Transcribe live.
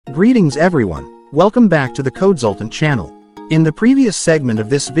Greetings everyone, welcome back to the Codesultant channel. In the previous segment of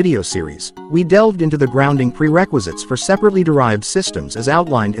this video series, we delved into the grounding prerequisites for separately derived systems as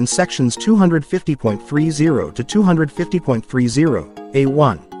outlined in sections 250.30 to 250.30,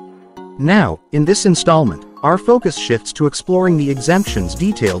 A1. Now, in this installment, our focus shifts to exploring the exemptions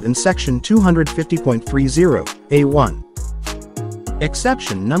detailed in section 250.30, A1.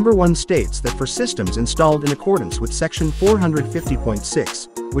 Exception number 1 states that for systems installed in accordance with section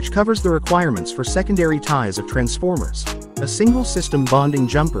 450.6, which covers the requirements for secondary ties of transformers, a single system bonding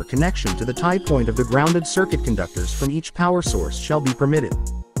jumper connection to the tie point of the grounded circuit conductors from each power source shall be permitted.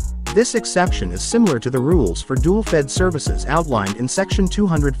 This exception is similar to the rules for dual-fed services outlined in section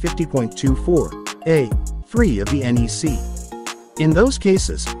 250.24, A3 of the NEC. In those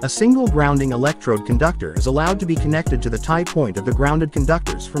cases, a single grounding electrode conductor is allowed to be connected to the tie point of the grounded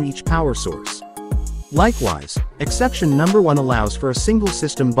conductors from each power source. Likewise, exception number 1 allows for a single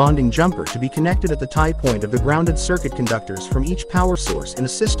system bonding jumper to be connected at the tie point of the grounded circuit conductors from each power source in a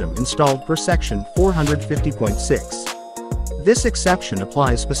system installed per section 450.6. This exception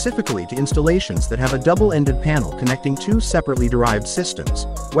applies specifically to installations that have a double-ended panel connecting two separately derived systems,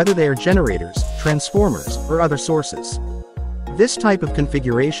 whether they are generators, transformers, or other sources. This type of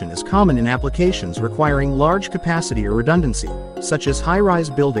configuration is common in applications requiring large capacity or redundancy, such as high-rise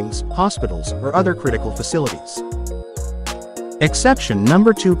buildings, hospitals, or other critical facilities. Exception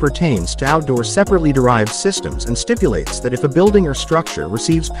number 2 pertains to outdoor separately derived systems and stipulates that if a building or structure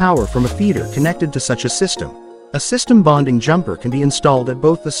receives power from a feeder connected to such a system bonding jumper can be installed at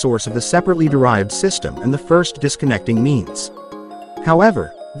both the source of the separately derived system and the first disconnecting means.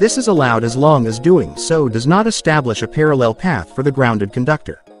 However, this is allowed as long as doing so does not establish a parallel path for the grounded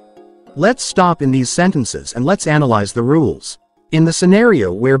conductor. Let's stop in these sentences and let's analyze the rules. In the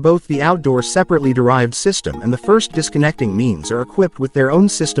scenario where both the outdoor separately derived system and the first disconnecting means are equipped with their own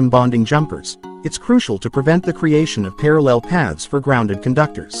system bonding jumpers, it's crucial to prevent the creation of parallel paths for grounded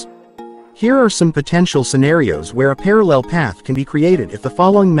conductors. Here are some potential scenarios where a parallel path can be created if the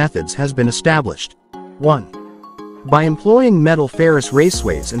following methods has been established. 1. By employing metal ferrous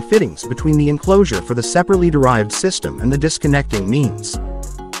raceways and fittings between the enclosure for the separately derived system and the disconnecting means.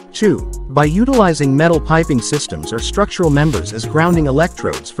 2. By utilizing metal piping systems or structural members as grounding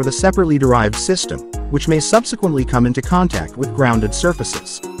electrodes for the separately derived system, which may subsequently come into contact with grounded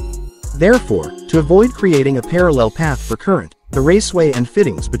surfaces. Therefore, to avoid creating a parallel path for current, the raceway and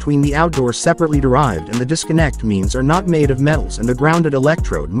fittings between the outdoor separately derived and the disconnect means are not made of metals and the grounded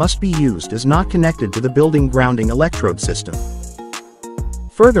electrode must be used as not connected to the building grounding electrode system.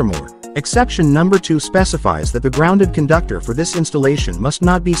 Furthermore, exception number 2 specifies that the grounded conductor for this installation must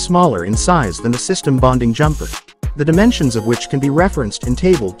not be smaller in size than the system bonding jumper, the dimensions of which can be referenced in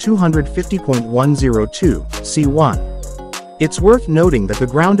table 250.102, C1. It's worth noting that the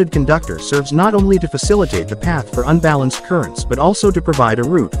grounded conductor serves not only to facilitate the path for unbalanced currents but also to provide a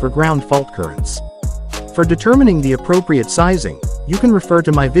route for ground fault currents. For determining the appropriate sizing, you can refer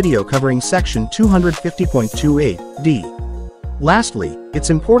to my video covering section 250.28, D. Lastly, it's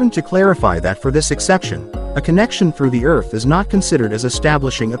important to clarify that for this exception, a connection through the earth is not considered as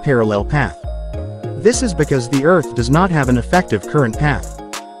establishing a parallel path. This is because the earth does not have an effective current path.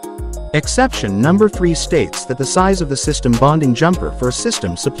 Exception number 3 states that the size of the system bonding jumper for a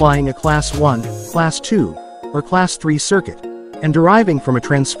system supplying a Class 1, Class 2, or Class 3 circuit, and deriving from a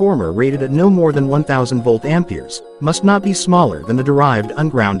transformer rated at no more than 1000 volt amperes, must not be smaller than the derived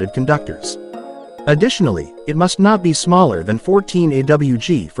ungrounded conductors. Additionally, it must not be smaller than 14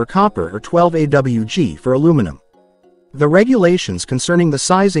 AWG for copper or 12 AWG for aluminum. The regulations concerning the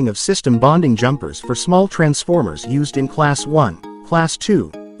sizing of system bonding jumpers for small transformers used in Class 1, Class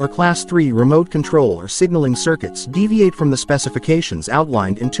 2, or Class 3 remote control or signaling circuits deviate from the specifications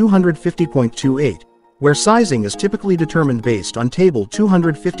outlined in 250.28, where sizing is typically determined based on table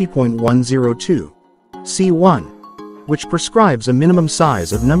 250.102, C1, which prescribes a minimum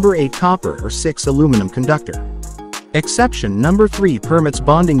size of number 8 copper or 6 aluminum conductor. Exception number 3 permits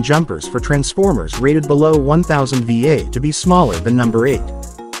bonding jumpers for transformers rated below 1000 VA to be smaller than number 8.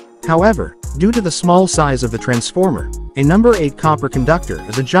 However, due to the small size of the transformer, a number 8 copper conductor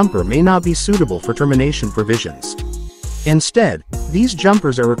as a jumper may not be suitable for termination provisions. Instead, these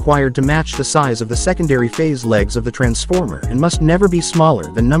jumpers are required to match the size of the secondary phase legs of the transformer and must never be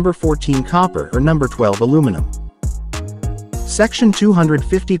smaller than number 14 copper or number 12 aluminum. Section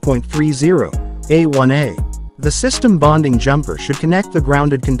 250.30, A1A. The system bonding jumper should connect the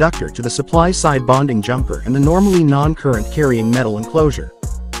grounded conductor to the supply-side bonding jumper and the normally non-current carrying metal enclosure.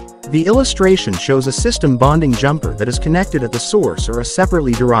 The illustration shows a system bonding jumper that is connected at the source or a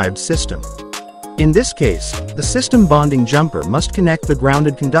separately derived system. In this case, the system bonding jumper must connect the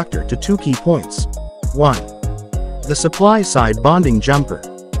grounded conductor to two key points. 1. The supply side bonding jumper.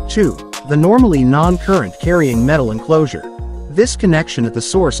 2. The normally non-current carrying metal enclosure. This connection at the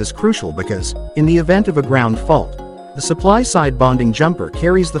source is crucial because, in the event of a ground fault, the supply side bonding jumper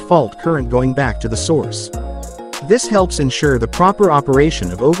carries the fault current going back to the source. This helps ensure the proper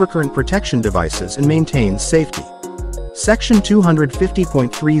operation of overcurrent protection devices and maintains safety. Section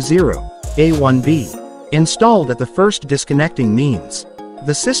 250.30, A1B. Installed at the first disconnecting means.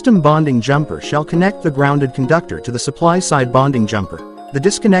 The system bonding jumper shall connect the grounded conductor to the supply side bonding jumper, the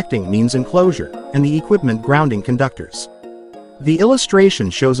disconnecting means enclosure, and the equipment grounding conductors. The illustration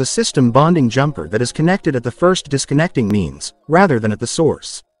shows a system bonding jumper that is connected at the first disconnecting means, rather than at the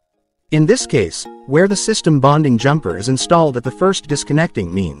source. In this case, where the system bonding jumper is installed at the first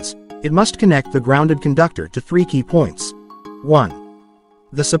disconnecting means, it must connect the grounded conductor to three key points. 1.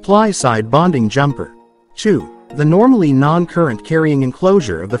 The supply side bonding jumper. 2. The normally non-current carrying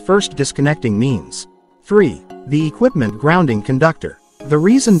enclosure of the first disconnecting means. 3. The equipment grounding conductor. The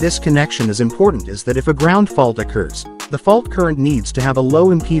reason this connection is important is that if a ground fault occurs, the fault current needs to have a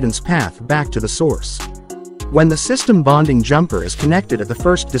low impedance path back to the source. When the system bonding jumper is connected at the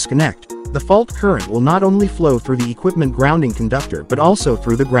first disconnect, the fault current will not only flow through the equipment grounding conductor but also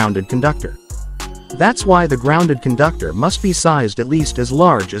through the grounded conductor. That's why the grounded conductor must be sized at least as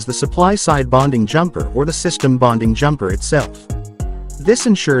large as the supply side bonding jumper or the system bonding jumper itself. This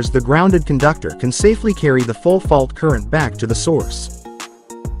ensures the grounded conductor can safely carry the full fault current back to the source.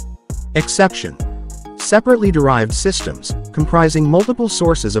 Exception. Separately derived systems, comprising multiple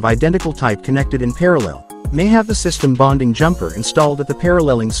sources of identical type connected in parallel, may have the system bonding jumper installed at the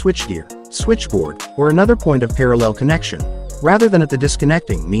paralleling switchgear, switchboard, or another point of parallel connection, rather than at the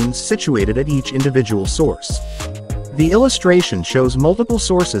disconnecting means situated at each individual source. The illustration shows multiple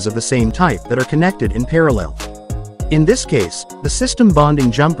sources of the same type that are connected in parallel. In this case, the system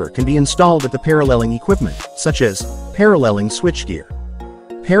bonding jumper can be installed at the paralleling equipment, such as paralleling switchgear,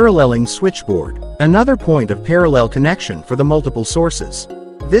 paralleling switchboard, another point of parallel connection for the multiple sources.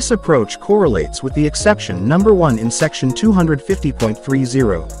 This approach correlates with the exception number 1 in section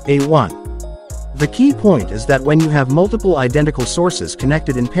 250.30, A1. The key point is that when you have multiple identical sources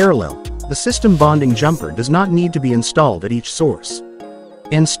connected in parallel, the system bonding jumper does not need to be installed at each source.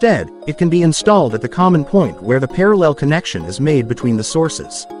 Instead, it can be installed at the common point where the parallel connection is made between the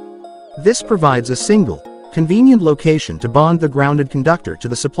sources. This provides a single, convenient location to bond the grounded conductor to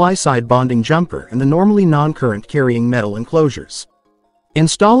the supply side bonding jumper and the normally non-current carrying metal enclosures.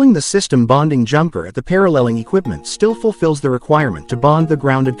 Installing the system bonding jumper at the paralleling equipment still fulfills the requirement to bond the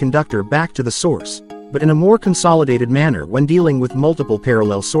grounded conductor back to the source, but in a more consolidated manner when dealing with multiple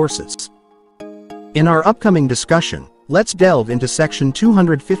parallel sources. In our upcoming discussion, let's delve into section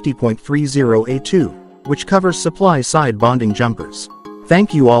 250.30A2, which covers supply side bonding jumpers.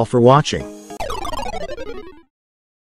 Thank you all for watching.